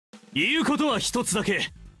言うことは一つだけ。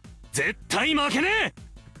絶対負けねえ。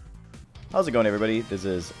 How's it going, everybody? This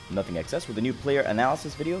is Nothing XS with a new player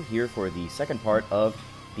analysis video here for the second part of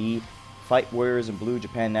the Fight Warriors in Blue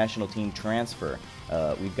Japan national team transfer.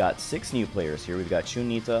 We've got 6 new players here. We've got Shun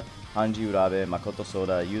Nita, Hanji Urabe, Makoto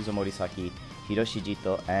Soda, Yuzo Morisaki, Hiroshi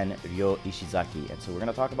Jito, and Ryo Ishizaki. And so we're going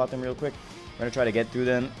to talk about them real quick. We're going to try to get through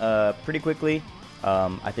them pretty quickly.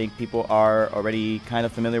 I think people are already kind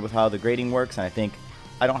of familiar with how the grading works, and I think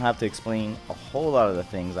I don't have to explain a whole lot of the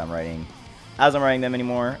things I'm writing as I'm writing them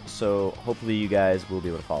anymore, so hopefully you guys will be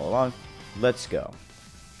able to follow along. Let's go.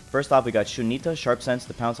 First off, we got Shun Nita, sharp sense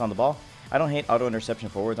to pounce on the ball. I don't hate auto interception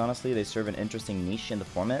forwards, honestly. They serve an interesting niche in the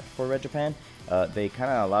format for Red Japan. They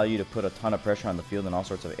kind of allow you to put a ton of pressure on the field in all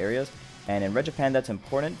sorts of areas. And in Red Japan, that's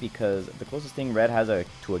important because the closest thing Red has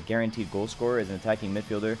to a guaranteed goal scorer is an attacking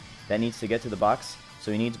midfielder that needs to get to the box.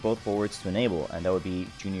 So he needs both forwards to enable, and that would be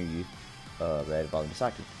junior youth Red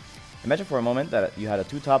Misaki. Imagine for a moment that you had a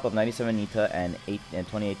two-top of 97 Nita and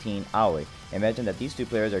 2018 Aoi. Imagine that these two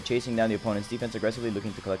players are chasing down the opponent's defense aggressively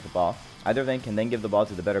looking to collect the ball. Either of them can then give the ball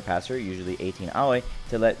to the better passer, usually 18 Aoi,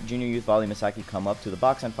 to let junior youth volley Misaki come up to the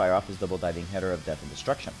box and fire off his double diving header of death and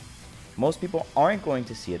destruction. Most people aren't going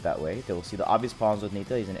to see it that way. They will see the obvious problems with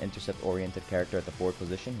Nita. He's an intercept-oriented character at the forward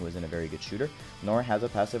position who isn't a very good shooter, nor has a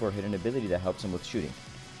passive or hidden ability that helps him with shooting.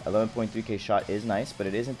 11.3k shot is nice, but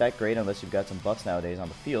it isn't that great unless you've got some buffs nowadays on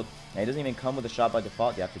the field, and it doesn't even come with a shot by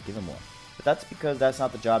default. You have to give him one. But that's because that's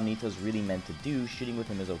not the job Nita's really meant to do. Shooting with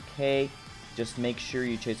him is okay. Just make sure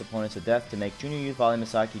you chase opponents to death to make junior youth volley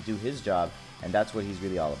Misaki do his job, and that's what he's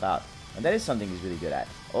really all about. And that is something he's really good at.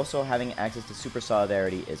 Also, having access to Super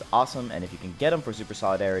Solidarity is awesome, and if you can get him for Super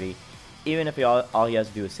Solidarity, even if all he has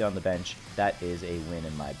to do is sit on the bench, that is a win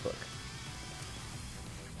in my book.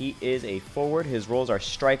 He is a forward. His roles are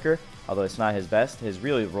striker, although it's not his best. His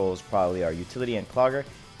real roles probably are utility and clogger.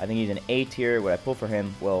 I think he's an A tier. Would I pull for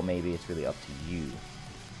him? Well, maybe. It's really up to you.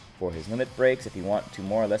 For his limit breaks, if you want to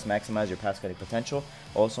more or less maximize your pass cutting potential,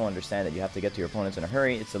 also understand that you have to get to your opponents in a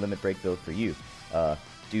hurry. It's a limit break build for you.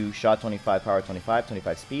 Do shot 25, power 25,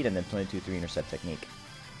 25 speed, and then 22-3 intercept technique.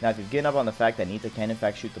 Now, if you've given up on the fact that Nita can in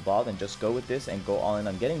fact shoot the ball, then just go with this and go all in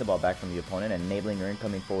on getting the ball back from the opponent and enabling your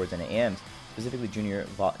incoming forwards and AMs, specifically junior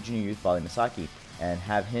youth volley Misaki, and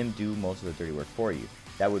have him do most of the dirty work for you.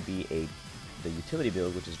 That would be the utility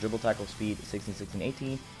build, which is dribble, tackle, speed 16, 16,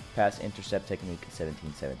 18, pass, intercept technique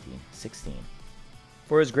 17, 17, 16.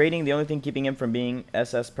 For his grading, the only thing keeping him from being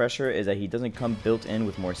SS pressure is that he doesn't come built in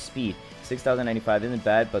with more speed. 6,095 isn't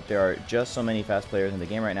bad, but there are just so many fast players in the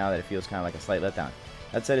game right now that it feels kind of like a slight letdown.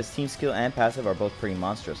 That said, his team skill and passive are both pretty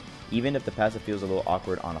monstrous, even if the passive feels a little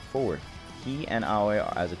awkward on a forward. He and Aoi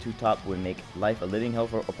as a two-top would make life a living hell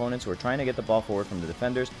for opponents who are trying to get the ball forward from the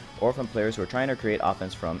defenders or from players who are trying to create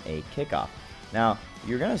offense from a kickoff. Now,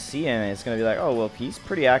 you're going to see him and it's going to be like, oh, well, he's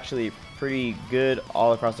actually pretty good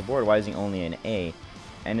all across the board. Why is he only an A?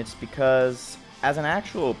 And it's because as an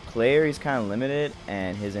actual player, he's kind of limited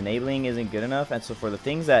and his enabling isn't good enough. And so for the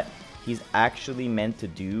things that he's actually meant to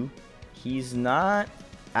do, he's not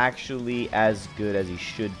actually as good as he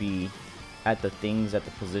should be at the things that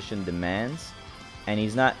the position demands, and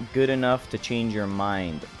he's not good enough to change your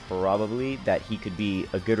mind probably that he could be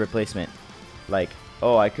a good replacement. Like,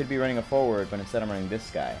 oh, I could be running a forward, but instead I'm running this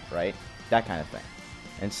guy, right? That kind of thing.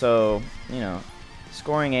 And so, you know,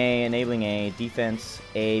 scoring A, enabling A, defense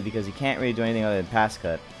A, because he can't really do anything other than pass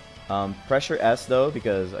cut. Pressure S though,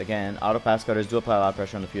 because again, auto pass cutters do apply a lot of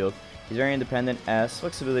pressure on the field. He's very independent S,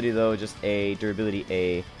 flexibility though, just A, durability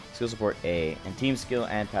A, skill support A, and team skill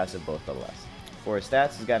and passive both double S. For his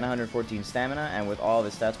stats, he's got 914 stamina, and with all of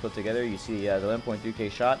his stats put together, you see he has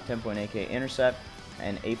 11.3k shot, 10.8k intercept,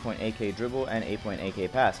 and 8.8k dribble, and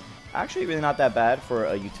 8.8k pass. Actually really not that bad for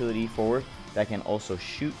a utility forward that can also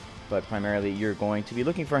shoot, but primarily you're going to be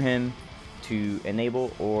looking for him to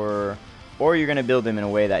enable or you're going to build him in a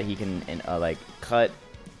way that he can like cut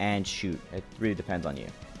and shoot. It really depends on you.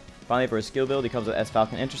 Finally, for his skill build, he comes with S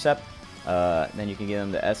Falcon intercept. Then you can give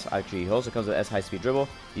him the S, actually he also comes with S high speed dribble.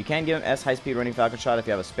 You can give him S high speed running Falcon shot if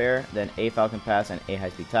you have a spare, then A Falcon pass and A high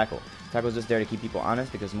speed tackle. Tackle is just there to keep people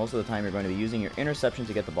honest because most of the time you're going to be using your interception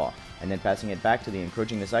to get the ball, and then passing it back to the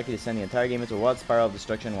encroaching Misaki to send the entire game into a wild spiral of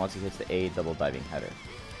destruction once he hits the A double diving header.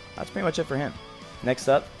 That's pretty much it for him. Next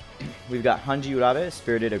up, we've got Hanji Urabe,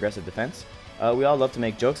 spirited aggressive defense. We all love to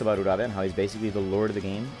make jokes about Urabe and how he's basically the lord of the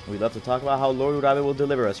game. We love to talk about how Lord Urabe will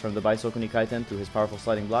deliver us from the Baisoku ni Kaiten through his powerful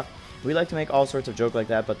sliding block. We like to make all sorts of jokes like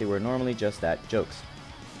that, but they were normally just that, jokes.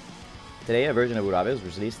 Today, a version of Urabe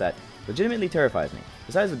was released that legitimately terrifies me.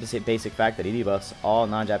 Besides the basic fact that he debuffs all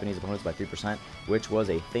non-Japanese opponents by 3%, which was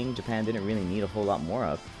a thing Japan didn't really need a whole lot more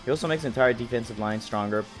of, he also makes the entire defensive line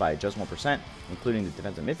stronger by just 1%, including the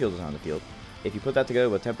defensive midfielders on the field. If you put that together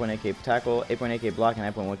with 10.8k tackle, 8.8k block,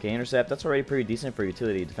 and 9.1k intercept, that's already pretty decent for a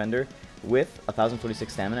utility defender with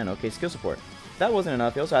 1026 stamina and OK skill support. If that wasn't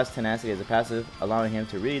enough, he also has tenacity as a passive, allowing him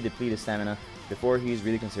to really deplete his stamina before he's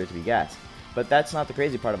really considered to be gassed. But that's not the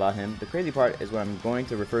crazy part about him. The crazy part is what I'm going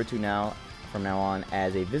to refer to from now on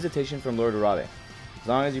as a visitation from Lord Urabe. As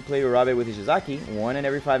long as you play Urabe with Ishizaki, 1 in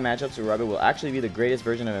every 5 matchups, Urabe will actually be the greatest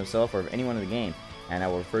version of himself or of anyone in the game, and I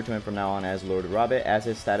will refer to him from now on as Lord Urabe as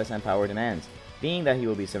his status and power demands. Being that he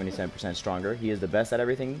will be 77% stronger, he is the best at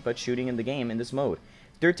everything but shooting in the game in this mode.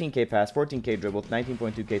 13k pass, 14k dribble,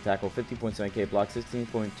 19.2k tackle, 15.7k block,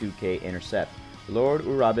 16.2k intercept. Lord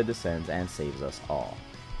Urabe descends and saves us all.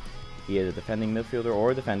 He is a defending midfielder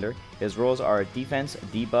or defender. His roles are defense,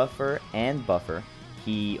 debuffer, and buffer.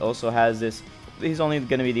 He also has this, he's only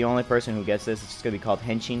going to be the only person who gets this. It's just going to be called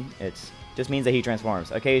henshin. It just means that he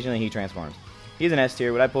transforms. Occasionally he transforms. He's an S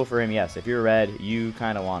tier. Would I pull for him? Yes. If you're red, you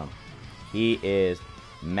kind of want him. He is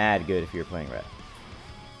mad good if you're playing red.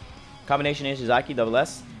 Combination Ishizaki double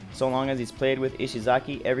S. So long as he's played with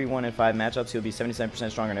Ishizaki every 1 in 5 matchups, he'll be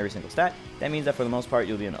 77% stronger in every single stat. That means that for the most part,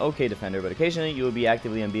 you'll be an okay defender, but occasionally you will be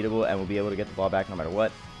actively unbeatable and will be able to get the ball back no matter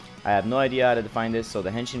what. I have no idea how to define this, so the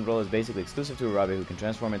henshin role is basically exclusive to Urabe, who can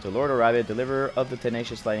transform into Lord Urabe, deliverer of the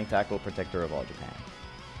tenacious sliding tackle, protector of all Japan.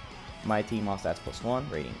 My team all stats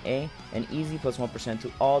 +1, rating A, and easy +1%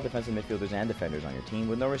 to all defensive midfielders and defenders on your team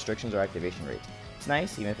with no restrictions or activation rates. It's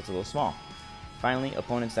nice, even if it's a little small. Finally,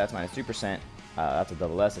 opponent stats -3%. That's a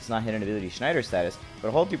double S. It's not hidden ability Schneider status, but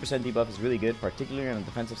a whole 3% debuff is really good, particularly on a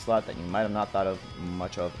defensive slot that you might have not thought of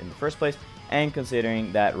much of in the first place, and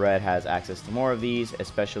considering that red has access to more of these,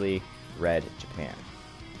 especially red Japan.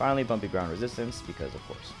 Finally, bumpy ground resistance, because of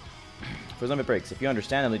course. For limit breaks, if you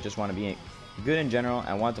understandably just want to be good in general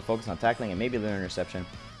and want to focus on tackling and maybe a little interception,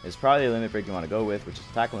 is probably the limit break you want to go with, which is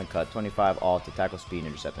tackle and cut, 25 all to tackle speed,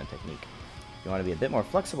 intercept, and technique. If you want to be a bit more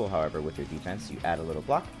flexible, however, with your defense, you add a little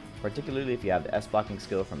block, particularly if you have the S blocking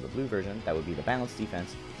skill from the blue version. That would be the balanced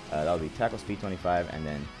defense. That would be tackle speed 25 and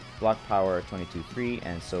then block power 22-3,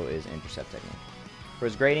 and so is intercept technique. For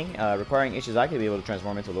his grading, requiring Ishizaki to be able to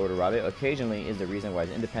transform into Lord Urabe occasionally is the reason why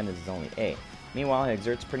his independence is only A. Meanwhile, he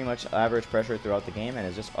exerts pretty much average pressure throughout the game and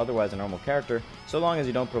is just otherwise a normal character, so long as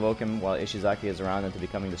you don't provoke him while Ishizaki is around into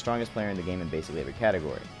becoming the strongest player in the game in basically every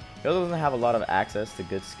category. He also doesn't have a lot of access to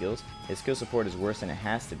good skills. His skill support is worse than it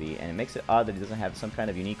has to be, and it makes it odd that he doesn't have some kind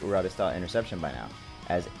of unique Urabe-style interception by now,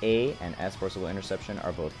 as A and S forcible interception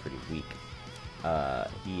are both pretty weak.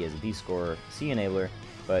 He is a D scorer, C enabler,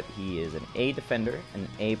 but he is an A defender, an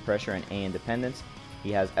A pressure, and A independence.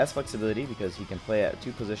 He has S flexibility because he can play at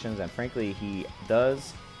 2 positions, and frankly, he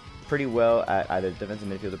does pretty well at either defensive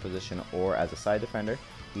midfielder position or as a side defender.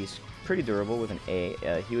 He's pretty durable with an A.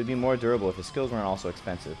 He would be more durable if his skills weren't also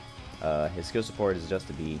expensive. His skill support is just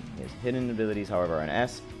a B. His hidden abilities, however, are an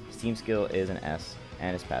S. His team skill is an S,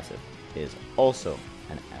 and his passive is also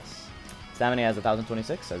an S. Stamina has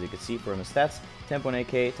 1026, as you can see from his stats.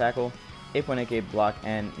 10.8k tackle, 8.8k block,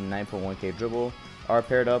 and 9.1k dribble are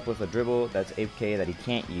paired up with a dribble that's 8k that he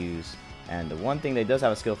can't use. And the one thing that he does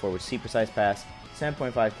have a skill for, which is C precise pass,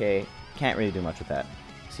 7.5k, can't really do much with that.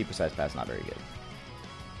 C precise pass, not very good.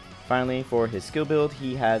 Finally, for his skill build,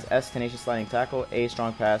 he has S tenacious sliding tackle, A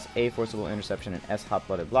strong pass, A forcible interception, and S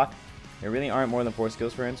hot-blooded block. There really aren't more than 4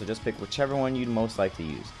 skills for him, so just pick whichever one you'd most like to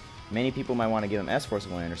use. Many people might want to give him S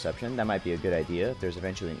forcible interception. That might be a good idea if there's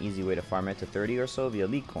eventually an easy way to farm it to 30 or so via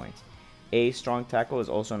league coins. A strong tackle is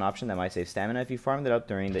also an option that might save stamina if you farmed it up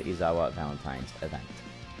during the Izawa Valentine's event.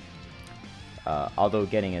 Although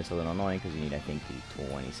getting it is a little annoying because you need, I think, the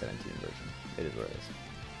 2017 version. It is what it is.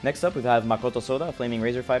 Next up, we have Makoto Soda, a Flaming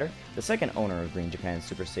Razor Fighter. The second owner of Green Japan's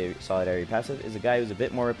Super Solidarity passive is a guy who's a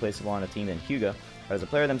bit more replaceable on a team than Hyuga, but as a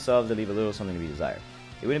player themselves, they leave a little something to be desired.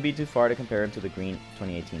 It wouldn't be too far to compare him to the Green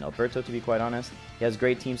 2018 Alberto, to be quite honest. He has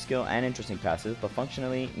great team skill and interesting passive, but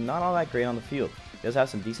functionally not all that great on the field. He does have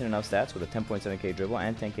some decent enough stats with a 10.7k dribble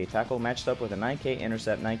and 10k tackle, matched up with a 9k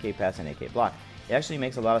intercept, 9k pass, and 8k block. It actually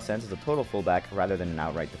makes a lot of sense as a total fullback rather than an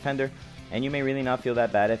outright defender, and you may really not feel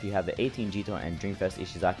that bad if you have the 18 Jito and Dreamfest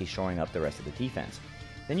Ishizaki shoring up the rest of the defense.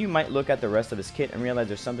 Then you might look at the rest of his kit and realize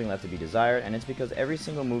there's something left to be desired, and it's because every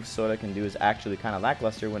single move Soda can do is actually kind of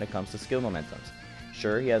lackluster when it comes to skill momentums.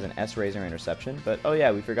 Sure, he has an S-Razor interception, but oh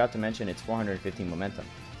yeah, we forgot to mention it's 415 momentum.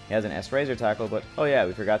 He has an S-Razor tackle, but oh yeah,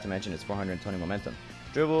 we forgot to mention it's 420 momentum.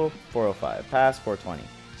 Dribble, 405. Pass, 420.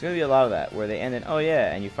 It's going to be a lot of that, where they end in oh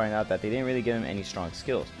yeah, and you find out that they didn't really give him any strong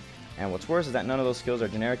skills. And what's worse is that none of those skills are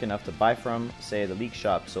generic enough to buy from, say, the League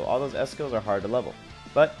Shop, so all those S skills are hard to level.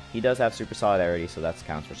 But he does have Super Solidarity, so that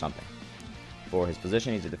counts for something. For his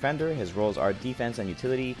position, he's a defender. His roles are defense and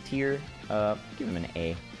utility tier. Give him an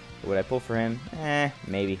A. Would I pull for him?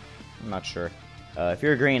 Maybe. I'm not sure. If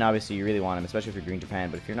you're green, obviously you really want him, especially if you're green Japan.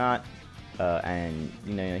 But if you're not, and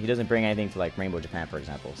you know he doesn't bring anything to like Rainbow Japan, for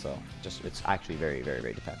example, so it's actually very, very,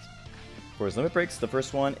 very defensive. For his limit breaks, the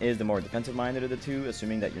first one is the more defensive-minded of the two,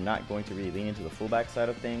 assuming that you're not going to really lean into the fullback side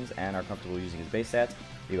of things and are comfortable using his base stats.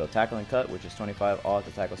 You go tackle and cut, which is 25 all at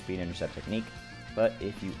the tackle speed and intercept technique. But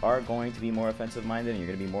if you are going to be more offensive-minded and you're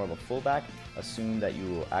going to be more of a fullback, assume that you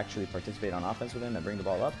will actually participate on offense with him and bring the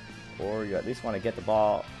ball up, or you at least want to get the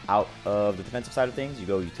ball out of the defensive side of things. You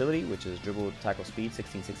go utility, which is dribble, tackle speed,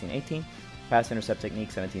 16, 16, 18, pass intercept technique,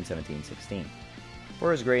 17, 17, 16.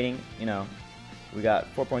 For his grading, you know, we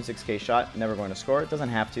got 4.6k shot, never going to score. It doesn't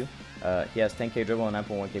have to. He has 10k dribble and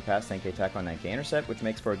 9.1k pass, 10k tackle, and 9k intercept, which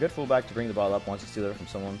makes for a good fullback to bring the ball up once you steal it from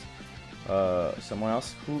someone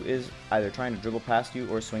else who is either trying to dribble past you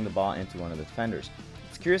or swing the ball into one of the defenders.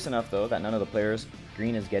 It's curious enough, though, that none of the players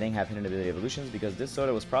Green is getting have hidden ability evolutions, because this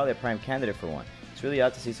Soda was probably a prime candidate for one. It's really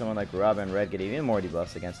odd to see someone like Urabe and Red get even more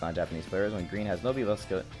debuffs against non-Japanese players when Green has no debuff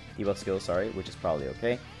skills, which is probably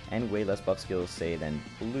okay, and way less buff skills, say, than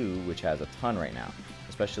Blue, which has a ton right now,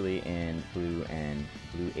 especially in Blue and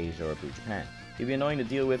Blue Asia or Blue Japan. He'll be annoying to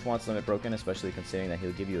deal with once limit broken, especially considering that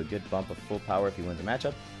he'll give you a good bump of full power if he wins a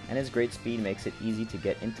matchup, and his great speed makes it easy to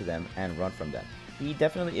get into them and run from them. He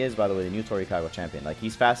definitely is, by the way, the new Torikawa champion. Like,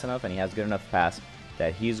 he's fast enough and he has good enough pass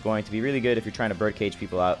that he's going to be really good if you're trying to birdcage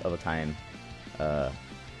people out of a time.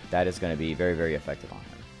 That is going to be very, very effective on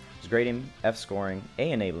him. His grading, F scoring,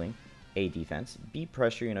 A enabling, A defense, B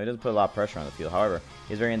pressure. You know, he doesn't put a lot of pressure on the field. However,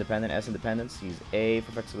 he's very independent, S independence. He's A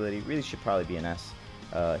for flexibility, really should probably be an S.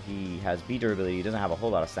 He has B durability, he doesn't have a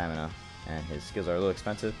whole lot of stamina, and his skills are a little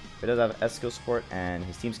expensive. But he does have S skill support, and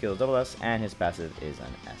his team skill is double S, and his passive is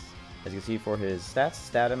an S. As you can see, for his stats,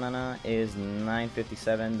 stamina is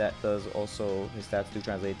 957. That does also, his stats do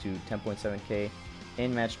translate to 10.7k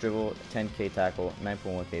in-match dribble, 10k tackle,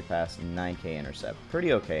 9.1k pass, 9k intercept.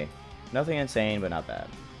 Pretty okay. Nothing insane, but not bad.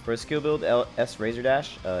 For his skill build, S Razor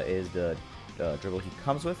Dash is the dribble he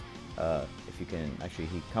comes with. If you can, actually,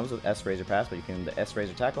 he comes with S Razor Pass, but you can the S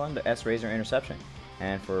Razor Tackle and the S Razor Interception.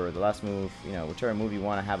 And for the last move, you know, whichever move you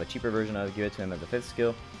want to have a cheaper version of, give it to him as the 5th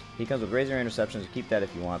skill. He comes with Razor Interceptions, keep that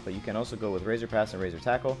if you want, but you can also go with Razor Pass and Razor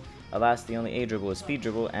Tackle. Alas, the only A dribble is Speed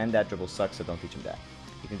Dribble, and that dribble sucks, so don't teach him that.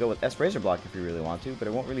 You can go with S Razor Block if you really want to, but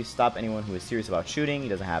it won't really stop anyone who is serious about shooting. He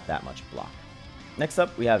doesn't have that much block. Next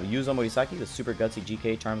up, we have Yuzo Morisaki, the super gutsy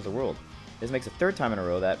GK Charms the World. This makes the 3rd time in a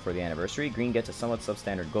row that, for the anniversary, Green gets a somewhat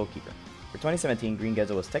substandard goalkeeper. For 2017, Green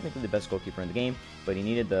Genzo was technically the best goalkeeper in the game, but he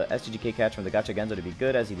needed the SGGK catch from the Gacha Genzo to be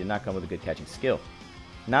good, as he did not come with a good catching skill.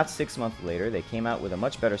 Not 6 months later, they came out with a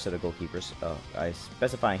much better set of goalkeepers. I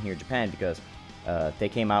specifying here Japan because they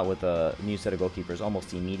came out with a new set of goalkeepers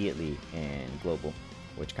almost immediately in Global,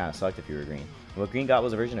 which kind of sucked if you were Green. What Green got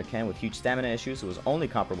was a version of Ken with huge stamina issues, who was only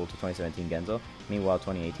comparable to 2017 Genzo. Meanwhile,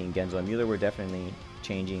 2018 Genzo and Mueller were definitely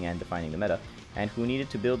changing and defining the meta, and who needed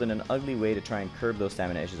to build in an ugly way to try and curb those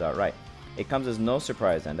stamina issues outright. It comes as no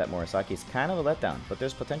surprise then that Morisaki is kind of a letdown, but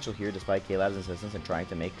there's potential here despite K-Lab's insistence in trying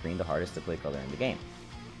to make Green the hardest to play color in the game.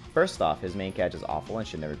 First off, his main catch is awful and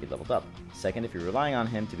should never be leveled up. Second, if you're relying on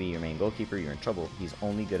him to be your main goalkeeper, you're in trouble. He's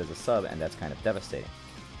only good as a sub, and that's kind of devastating.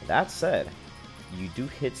 That said, you do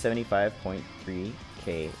hit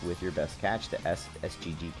 75.3k with your best catch, the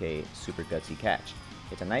SGGK Super Gutsy Catch.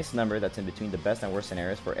 It's a nice number that's in between the best and worst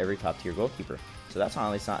scenarios for every top tier goalkeeper, so that's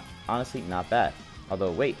honestly not bad.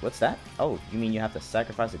 Although, wait, what's that? Oh, you mean you have to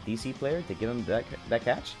sacrifice a DC player to give him that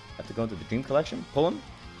catch? Have to go into the Dream Collection, pull him,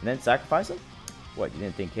 and then sacrifice him? What, you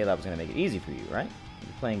didn't think K-Lab was going to make it easy for you, right?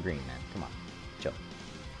 You're playing Green, man. Come on, chill.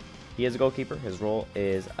 He is a goalkeeper, his role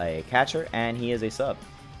is a catcher, and he is a sub.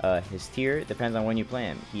 His tier depends on when you play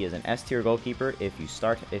him. He is an S tier goalkeeper if you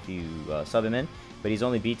sub him in, but he's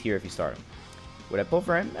only B tier if you start him. Would I pull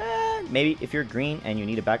for him? Maybe. If you're Green and you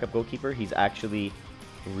need a backup goalkeeper, he's actually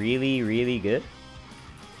really, really good.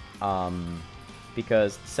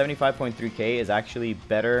 Because 75.3k is actually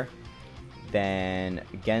better than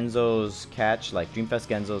Genzo's catch, like Dreamfest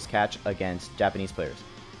Genzo's catch against Japanese players.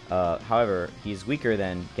 However, he's weaker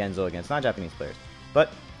than Genzo against non-Japanese players.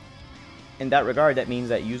 But in that regard, that means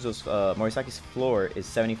that Yuzo's Morisaki's floor is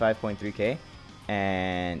 75.3k,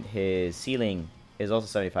 and his ceiling is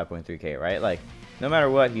also 75.3k, right? Like, no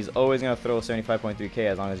matter what, he's always going to throw 75.3k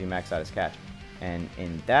as long as you max out his catch. And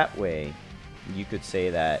in that way, you could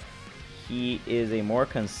say that he is a more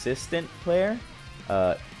consistent player.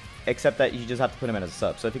 except that you just have to put him in as a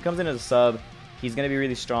sub. So if he comes in as a sub, he's going to be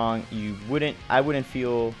really strong. I wouldn't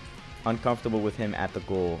feel uncomfortable with him at the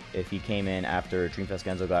goal if he came in after Dreamfest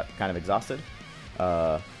Genzo got kind of exhausted.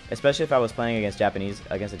 Especially if I was playing against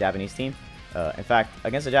a Japanese team. In fact,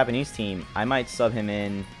 against a Japanese team, I might sub him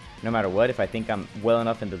in no matter what if I think I'm well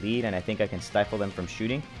enough in the lead and I think I can stifle them from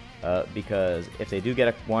shooting. Because if they do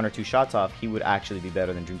get 1 or 2 shots off, he would actually be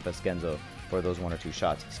better than Dreamfest Genzo for those 1 or 2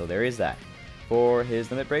 shots. So there is that. For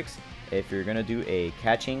his limit breaks, if you're going to do a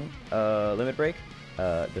catching limit break,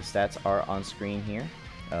 the stats are on screen here.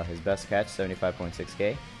 His best catch,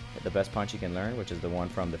 75.6k. The best punch he can learn, which is the one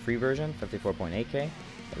from the free version, 54.8k.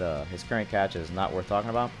 His current catch is not worth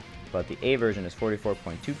talking about, but the A version is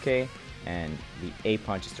 44.2k, and the A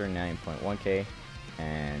punch is 39.1k.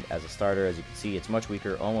 And as a starter, as you can see, it's much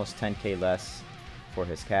weaker, almost 10k less for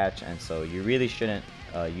his catch, and so you really shouldn't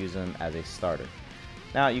use him as a starter.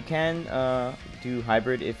 Now, you can do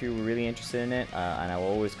hybrid if you're really interested in it, and I will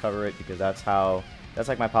always cover it because that's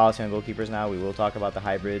like my policy on goalkeepers now. We will talk about the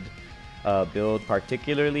hybrid build,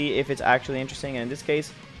 particularly if it's actually interesting, and in this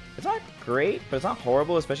case, it's not great, but it's not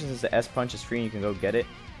horrible, especially since the S punch is free and you can go get it,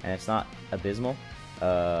 and it's not abysmal.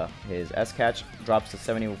 His S catch drops to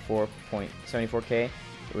 74.74k,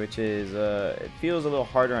 which is it feels a little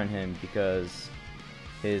harder on him because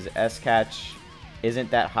his S catch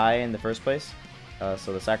isn't that high in the first place,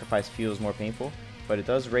 so the sacrifice feels more painful. But it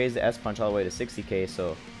does raise the S punch all the way to 60k,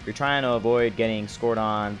 so if you're trying to avoid getting scored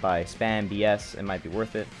on by spam BS, it might be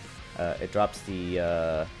worth it. It drops the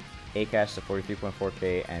A catch to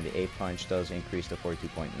 43.4k, and the A punch does increase to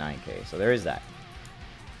 42.9k, so there is that.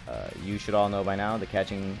 You should all know by now the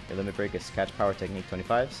catching limit break is catch power technique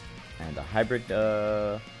 25s, and the hybrid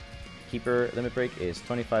keeper limit break is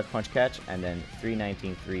 25 punch catch and then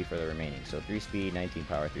 3-19-3 for the remaining, so 3 speed, 19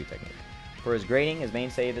 power, 3 technique. For his grading, his main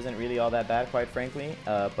save isn't really all that bad, quite frankly,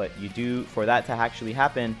 but for that to actually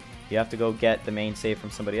happen, you have to go get the main save from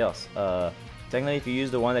somebody else. Technically, if you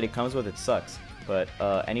use the one that he comes with, it sucks, but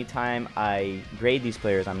anytime I grade these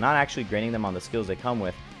players, I'm not actually grading them on the skills they come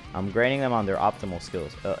with, I'm grading them on their optimal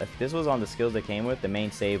skills. If this was on the skills they came with, the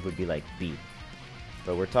main save would be like B.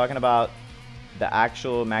 But we're talking about the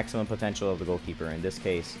actual maximum potential of the goalkeeper in this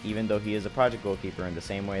case, even though he is a project goalkeeper in the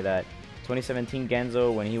same way that 2017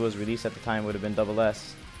 Genzo, when he was released at the time, would have been double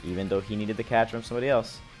S, even though he needed the catch from somebody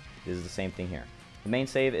else. This is the same thing here. The main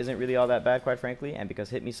save isn't really all that bad, quite frankly, and because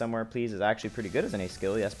Hit Me Somewhere Please is actually pretty good as an A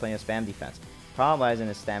skill, he has plenty of spam defense. Problem lies in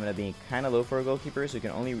his stamina being kind of low for a goalkeeper, so he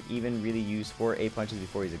can only even really use 4 A punches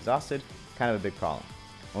before he's exhausted. Kind of a big problem.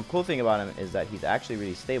 One cool thing about him is that he's actually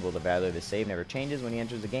really stable. The value of his save never changes when he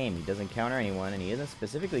enters the game. He doesn't counter anyone, and he isn't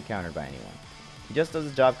specifically countered by anyone. He just does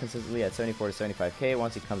his job consistently at 74 to 75k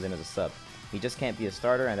once he comes in as a sub. He just can't be a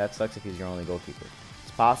starter, and that sucks if he's your only goalkeeper.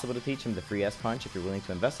 It's possible to teach him the free S punch if you're willing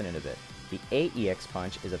to invest in it a bit. The AEX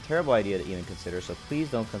punch is a terrible idea to even consider, so please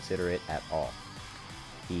don't consider it at all.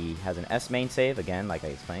 He has an S main save, again, like I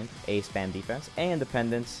explained, A spam defense, A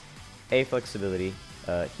independence, A flexibility.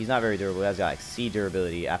 He's not very durable. He has got like C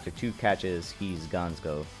durability. After 2 catches, he's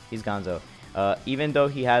gonzo. Even though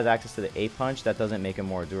he has access to the A punch, that doesn't make him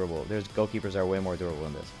more durable. There's goalkeepers that are way more durable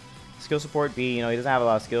than this. Skill support B, he doesn't have a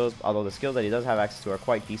lot of skills, although the skills that he does have access to are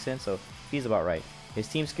quite decent, so he's about right. His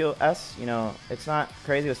team skill S, it's not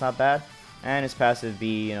crazy, it's not bad. And his passive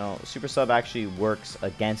B, Super Sub actually works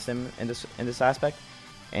against him in this aspect,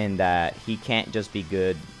 in that he can't just be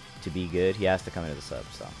good to be good, he has to come in as a sub.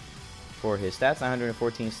 So for his stats,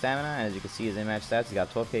 914 stamina, and as you can see his in-match stats, he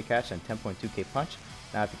got 12k catch and 10.2k punch.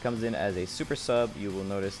 Now if he comes in as a super sub, you will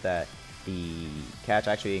notice that the catch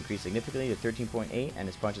actually increased significantly to 13.8 and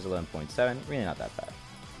his punch is 11.7, really not that bad.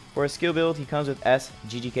 For his skill build, he comes with S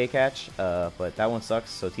GGK catch, but that one sucks,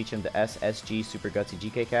 so teach him the S SG super gutsy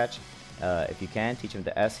GK catch. If you can, teach him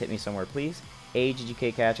the S Hit Me Somewhere Please, A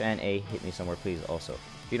GGK catch, and A Hit Me Somewhere Please also.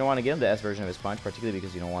 If you don't want to give him the S version of his punch, particularly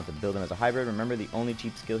because you don't want to build him as a hybrid, remember the only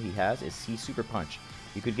cheap skill he has is C Super Punch.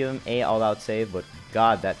 You could give him A All Out Save, but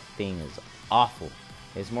god, that thing is awful.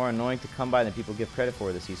 It's more annoying to come by than people give credit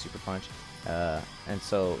for, the C Super Punch. And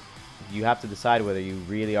so you have to decide whether you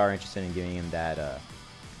really are interested in giving him that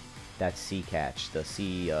C catch, the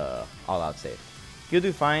C All Out Save. You'll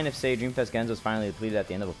do fine if, say, Dreamfest Genzo is finally depleted at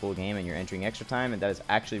the end of a full game and you're entering extra time, and that is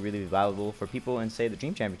actually really valuable for people in, say, the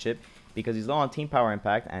Dream Championship, because he's low on team power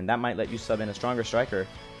impact, and that might let you sub in a stronger striker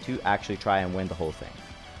to actually try and win the whole thing.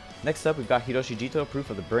 Next up, we've got Hiroshi Jito, proof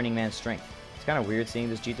of the Burning Man's strength. It's kind of weird seeing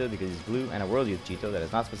this Jito because he's blue and a World Youth Jito that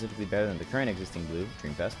is not specifically better than the current existing blue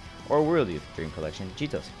Dreamfest or World Youth Dream Collection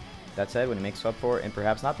Jitos. That said, what he makes up for, and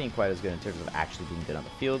perhaps not being quite as good in terms of actually being good on the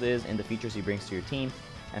field, is in the features he brings to your team,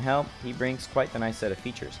 and hell, he brings quite the nice set of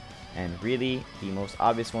features. And really, the most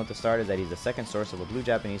obvious one to start is that he's the second source of a blue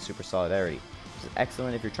Japanese super solidarity. This is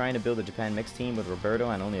excellent if you're trying to build a Japan mixed team with Roberto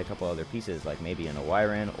and only a couple other pieces, like maybe an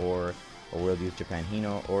Oiran or a World Youth Japan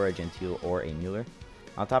Hino or a Gentile or a Mueller.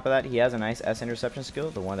 On top of that, he has a nice S interception skill,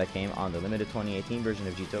 the one that came on the limited 2018 version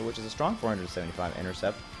of Jito, which is a strong 475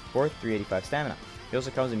 intercept for 385 stamina. He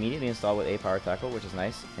also comes immediately installed with A power tackle, which is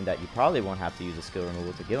nice in that you probably won't have to use a skill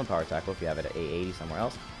removal to give him power tackle if you have it at A80 somewhere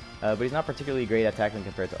else. But he's not particularly great at tackling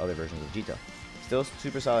compared to other versions of Jito. Still,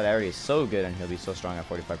 Super Solidarity is so good and he'll be so strong at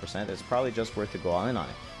 45% that it's probably just worth to go all in on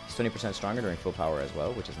it. He's 20% stronger during full power as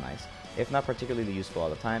well, which is nice, if not particularly useful all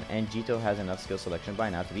the time, and Jito has enough skill selection by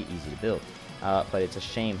now to be easy to build. But it's a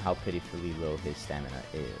shame how pitifully low his stamina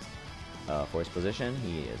is. For his position,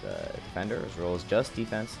 he is a defender. His role is just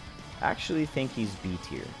defense. I actually think he's B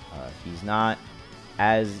tier. He's not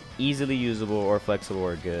as easily usable or flexible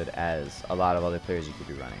or good as a lot of other players you could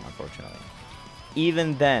be running, unfortunately.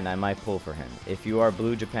 Even then, I might pull for him. If you are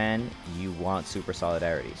Blue Japan, you want Super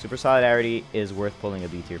Solidarity. Super Solidarity is worth pulling a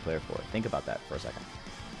B tier player for. Think about that for a second.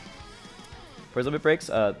 For his limit breaks,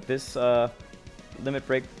 this limit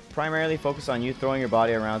break primarily focus on you throwing your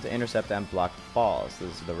body around to intercept and block balls.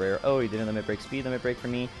 This is the rare, oh, he didn't limit break speed limit break for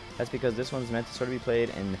me. That's because this one's meant to sort of be played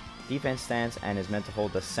in defense stance and is meant to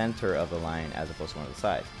hold the center of the line as opposed to one of the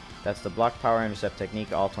sides. That's the block power intercept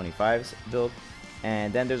technique, all 25s build.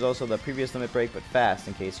 And then there's also the previous limit break, but fast,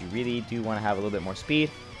 in case you really do want to have a little bit more speed,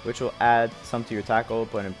 which will add some to your tackle,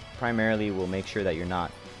 but primarily will make sure that you're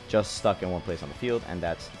not just stuck in one place on the field, and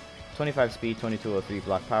that's 25 speed, 2203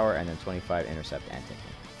 block power, and then 25 intercept and thinking.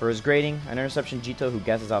 For his grading, an interception Jito who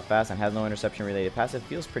gasses out fast and has no interception related passive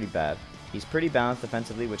feels pretty bad. He's pretty balanced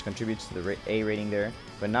defensively, which contributes to the A rating there,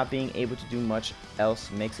 but not being able to do much else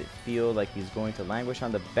makes it feel like he's going to languish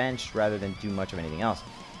on the bench rather than do much of anything else.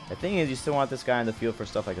 The thing is, you still want this guy on the field for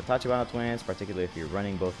stuff like the Tachibana twins, particularly if you're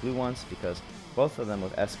running both blue ones, because both of them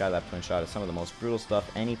with S Skylab twin shot is some of the most brutal stuff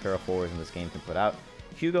any pair of forwards in this game can put out.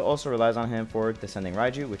 Hyuga also relies on him for descending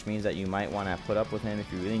Raiju, which means that you might want to put up with him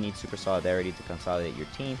if you really need Super Solidarity to consolidate your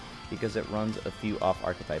team, because it runs a few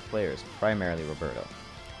off-archetype players, primarily Roberto.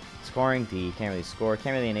 Scoring D, can't really score,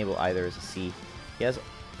 can't really enable either as a C. He has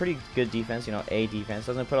pretty good defense, you know, A defense,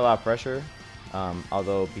 doesn't put a lot of pressure,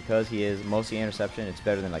 although because he is mostly interception, it's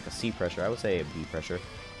better than like a C pressure, I would say a B pressure.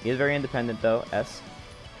 He is very independent though, S.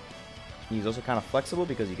 He's also kind of flexible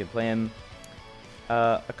because you can play him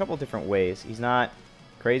a couple different ways. He's not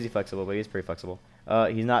crazy flexible, but he is pretty flexible.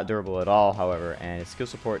 He's not durable at all, however, and his skill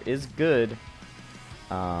support is good,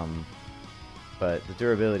 but the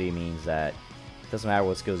durability means that it doesn't matter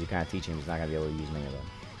what skills you kind of teach him, he's not going to be able to use many of them.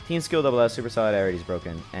 Team skill double S, Super Solidarity is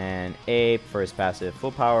broken, and A for his passive.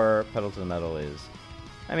 Full power, pedal to the metal is,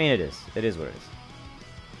 I mean, it is what it is.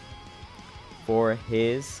 For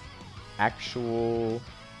his actual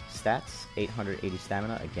stats, 880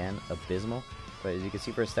 stamina, again, abysmal. But as you can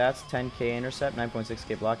see for his stats, 10k intercept,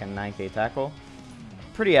 9.6k block, and 9k tackle.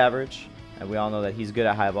 Pretty average, and we all know that he's good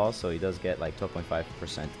at high balls, so he does get like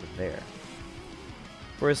 12.5% there.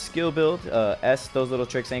 For his skill build, S, those little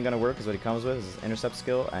tricks ain't going to work, is what he comes with, is his intercept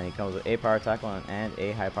skill, and he comes with A power tackle and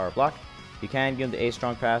A high power block. You can give him the A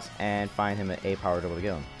strong pass and find him an A power double to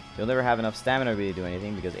give him. You'll never have enough stamina to really do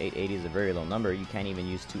anything because 880 is a very low number. You can't even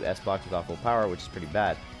use 2 S blocks without full power, which is pretty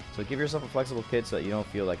bad. So give yourself a flexible kit so that you don't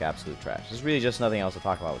feel like absolute trash. There's really just nothing else to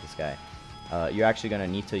talk about with this guy. You're actually going to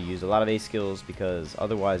need to use a lot of A skills because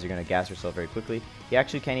otherwise you're going to gas yourself very quickly. He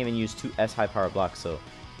actually can't even use 2 S high power blocks, so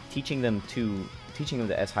teaching them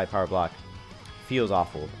the S high power block feels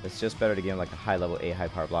awful. It's just better to give him like a high level A high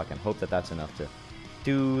power block and hope that that's enough to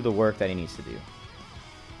do the work that he needs to do.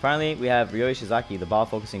 Finally, we have Ryoi Ishizaki, the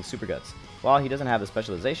ball-focusing Super Guts. While he doesn't have the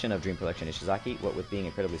specialization of Dream Collection Ishizaki, what with being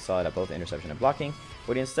incredibly solid at both interception and blocking,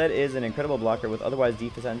 what he instead is an incredible blocker with otherwise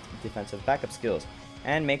defensive backup skills,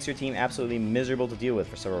 and makes your team absolutely miserable to deal with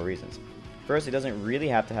for several reasons. First, he doesn't really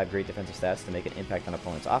have to have great defensive stats to make an impact on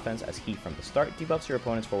opponent's offense, as he from the start debuffs your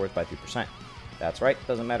opponent's forwards by 3%. That's right,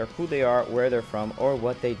 doesn't matter who they are, where they're from, or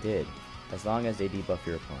what they did, as long as they debuff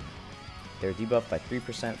your opponent. They're debuffed by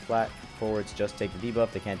 3% flat, forwards just take the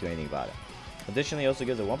debuff, they can't do anything about it. Additionally, he also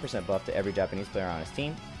gives a 1% buff to every Japanese player on his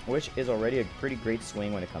team, which is already a pretty great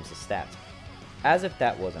swing when it comes to stats. As if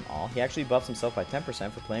that wasn't all, he actually buffs himself by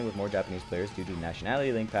 10% for playing with more Japanese players due to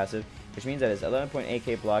nationality link passive, which means that his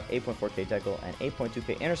 11.8k block, 8.4k tackle, and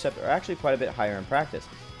 8.2k intercept are actually quite a bit higher in practice.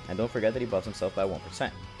 And don't forget that he buffs himself by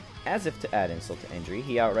 1%. As if to add insult to injury,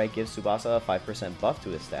 he outright gives Tsubasa a 5% buff to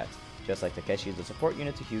his stats. Just like Takeshi is a support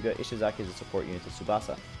unit to Hyuga, Ishizaki is a support unit to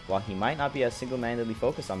Tsubasa. While he might not be as single-mindedly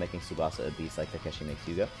focused on making Tsubasa a beast like Takeshi makes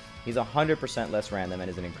Hyuga, he's 100% less random and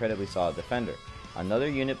is an incredibly solid defender. Another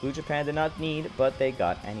unit Blue Japan did not need, but they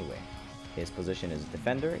got anyway. His position is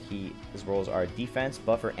defender. His roles are defense,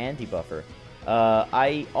 buffer, and debuffer.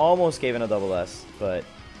 I almost gave him a double S, but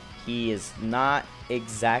he is not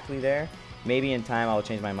exactly there. Maybe in time I'll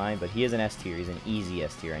change my mind, but he is an S tier. He's an easy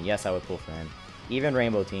S tier, and yes, I would pull for him. Even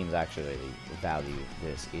Rainbow teams actually value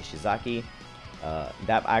this Ishizaki.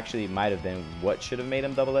 That actually might have been what should have made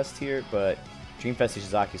him double S tier, but Dreamfest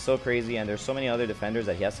Ishizaki is so crazy, and there's so many other defenders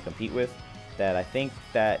that he has to compete with that I think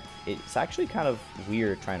that it's actually kind of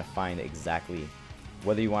weird trying to find exactly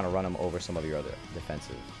whether you want to run him over some of your other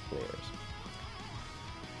defensive players.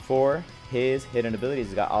 For his hidden abilities,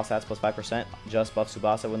 he's got all stats plus 5%. Just buff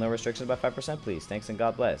Tsubasa with no restrictions by 5%, please. Thanks and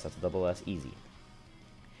God bless. That's a double S easy.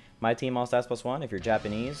 My team all stats plus 1. If you're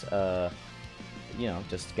Japanese, you know,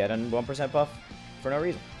 just get a 1% buff for no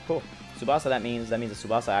reason. Cool. Tsubasa, that means that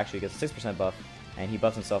Tsubasa actually gets a 6% buff, and he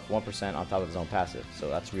buffs himself 1% on top of his own passive. So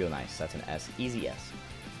that's real nice. That's an S. Easy S.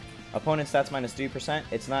 Opponent stats minus 3%.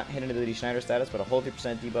 It's not hidden ability Schneider status, but a whole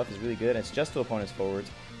 3% debuff is really good. It's just to opponent's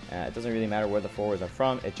forwards. It doesn't really matter where the forwards are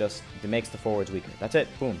from. It makes the forwards weaker. That's it.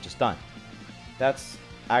 Boom. Just done. That's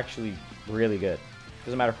actually really good.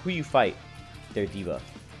 Doesn't matter who you fight, they're debuffed.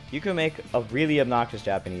 You could make a really obnoxious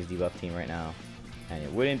Japanese debuff team right now, and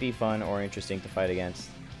it wouldn't be fun or interesting to fight against.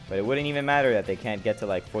 But it wouldn't even matter that they can't get to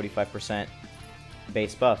like 45%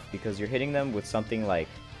 base buff, because you're hitting them with something like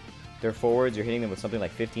their forwards, you're hitting them with something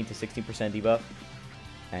like 15 to 16% debuff,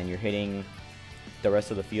 and you're hitting the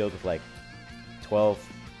rest of the field with like 12.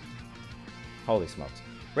 Holy smokes.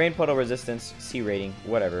 Rain puddle resistance, C rating,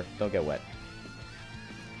 whatever, don't get wet.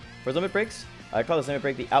 For limit breaks, I call this limit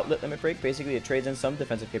break the outlet limit break. Basically, it trades in some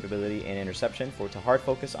defensive capability and interception to hard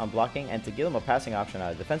focus on blocking and to give them a passing option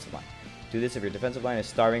out of defensive line. Do this if your defensive line is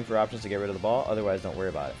starving for options to get rid of the ball, otherwise don't worry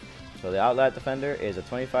about it. So the outlet defender is a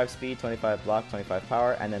 25 speed, 25 block, 25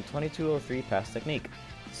 power, and then 2203 pass technique.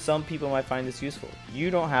 Some people might find this useful.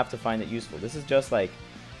 You don't have to find it useful. This is just like,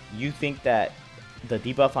 you think that the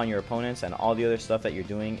debuff on your opponents and all the other stuff that you're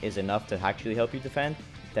doing is enough to actually help you defend,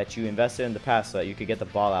 that you invested in the past so that you could get the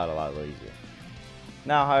ball out a lot easier.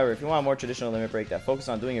 Now, however, if you want a more traditional limit break that focuses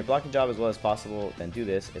on doing your blocking job as well as possible, then do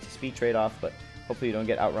this. It's a speed trade-off, but hopefully you don't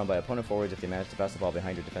get outrun by opponent forwards if they manage to pass the ball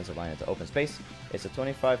behind your defensive line into open space. It's a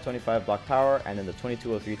 25-25 block power, and then the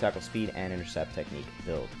 2203 tackle speed and intercept technique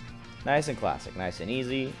build. Nice and classic, nice and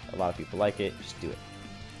easy. A lot of people like it. Just do it.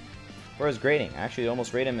 For his grading, I actually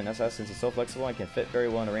almost rate him in SS since he's so flexible and can fit very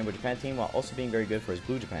well in a Rainbow Japan team while also being very good for his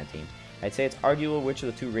Blue Japan team. I'd say it's arguable which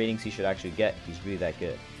of the two ratings he should actually get. He's really that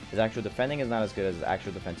good. His actual defending is not as good as his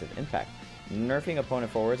actual defensive impact. Nerfing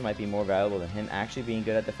opponent forwards might be more valuable than him actually being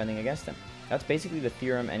good at defending against them. That's basically the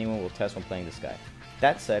theorem anyone will test when playing this guy.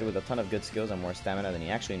 That said, with a ton of good skills and more stamina than he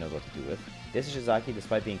actually knows what to do with, this Ishizaki,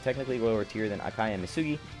 despite being technically lower tier than Akai and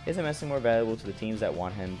Misugi, is immensely more valuable to the teams that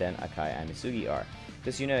want him than Akai and Misugi are. If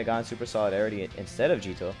this unit had gone Super Solidarity instead of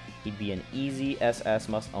Jito, he'd be an easy SS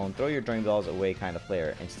must-own, throw your dream balls away kind of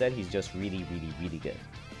player. Instead, he's just really good.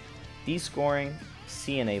 D scoring,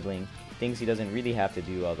 C enabling, things he doesn't really have to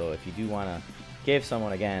do, although if you do want to give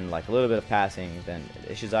someone, again, like a little bit of passing, then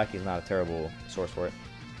Ishizaki is not a terrible source for it.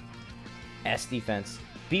 S defense,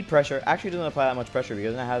 B pressure, actually doesn't apply that much pressure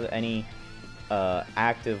because it doesn't have any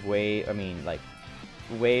active way,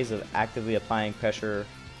 ways of actively applying pressure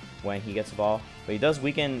when he gets the ball. But he does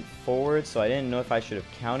weaken forward, so I didn't know if I should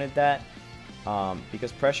have counted that.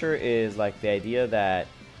 Because pressure is like the idea that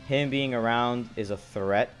him being around is a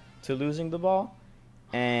threat to losing the ball.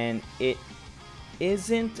 And it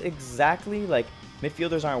isn't exactly like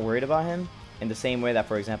midfielders aren't worried about him in the same way that,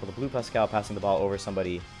 for example, the Blue Pascal passing the ball over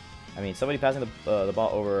somebody passing the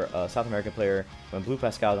ball over a South American player when Blue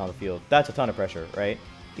Pascal is on the field, that's a ton of pressure, right?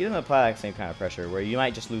 He doesn't apply that same kind of pressure where you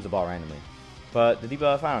might just lose the ball randomly. But the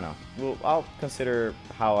debuff, I don't know. I'll consider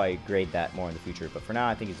how I grade that more in the future, but for now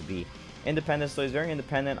I think it's a B. Independence, so he's very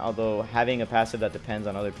independent, although having a passive that depends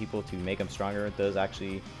on other people to make him stronger does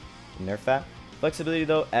actually nerf that. Flexibility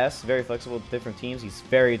though, S, very flexible with different teams. He's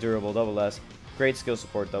very durable, double S. Great skill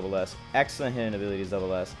support, double S. Excellent hidden abilities,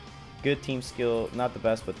 double S. Good team skill, not the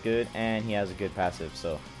best, but good. And he has a good passive,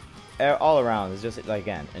 so all around, it's just, like,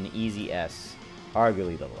 again, an easy S.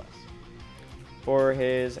 Arguably double S. For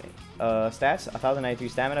his stats, 1093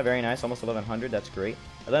 stamina, very nice, almost 1100, that's great.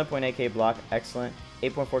 11.8k block, excellent.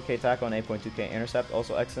 8.4k tackle and 8.2k intercept,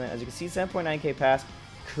 also excellent. As you can see, 7.9k pass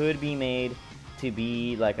could be made to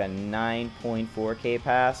be like a 9.4k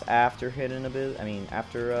pass after hidden ability,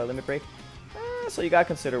 after limit break. So you gotta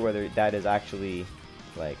consider whether that is actually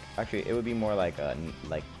actually it would be more like a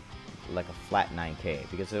flat 9k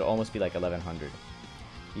because it'll almost be like 1100.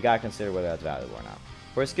 You gotta consider whether that's valuable or not.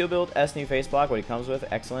 For a skill build, S new face block, what he comes with,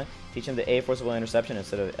 excellent. Teach him the A forcible interception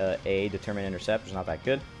instead of A determined intercept, which is not that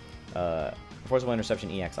good. Forcible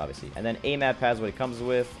interception EX, obviously. And then A map pads, what he comes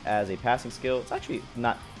with as a passing skill. It's actually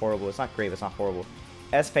not horrible. It's not great, but it's not horrible.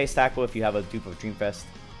 S face tackle, if you have a dupe of Dreamfest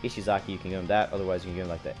Ishizaki, you can give him that. Otherwise, you can give him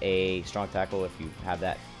like the A strong tackle if you have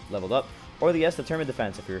that leveled up. Or the S determined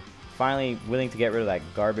defense if you're finally willing to get rid of that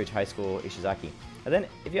garbage high school Ishizaki. And then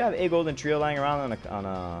if you have a golden trio lying around on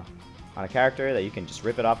a character that you can just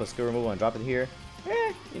rip it off with skill removal and drop it here,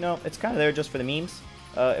 you know, it's kind of there just for the memes.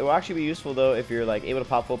 It will actually be useful though if you're like able to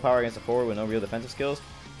pop full power against a forward with no real defensive skills,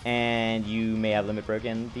 and you may have limit break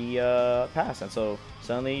in the pass, and so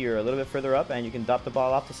suddenly you're a little bit further up and you can drop the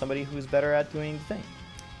ball off to somebody who's better at doing the thing.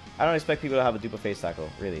 I don't expect people to have a dupe of face tackle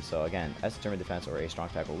really, so again, S determined defense or a strong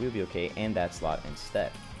tackle will be okay in that slot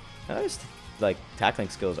instead. Now those like tackling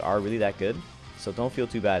skills are really that good, so don't feel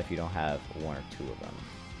too bad if you don't have one or two of them.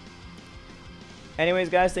 Anyways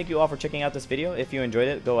guys, thank you all for checking out this video. If you enjoyed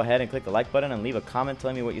it, go ahead and click the like button and leave a comment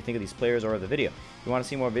telling me what you think of these players or of the video. If you want to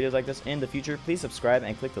see more videos like this in the future, please subscribe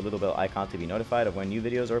and click the little bell icon to be notified of when new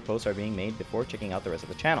videos or posts are being made before checking out the rest of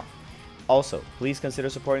the channel. Also, please consider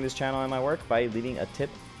supporting this channel and my work by leaving a tip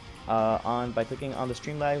by clicking on the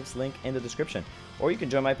Streamlabs link in the description. Or you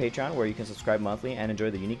can join my Patreon where you can subscribe monthly and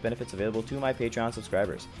enjoy the unique benefits available to my Patreon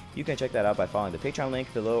subscribers. You can check that out by following the Patreon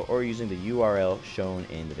link below or using the URL shown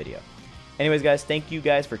in the video. Anyways guys, thank you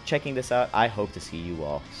guys for checking this out. I hope to see you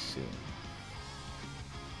all soon.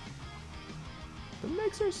 The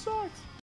mixer sucks.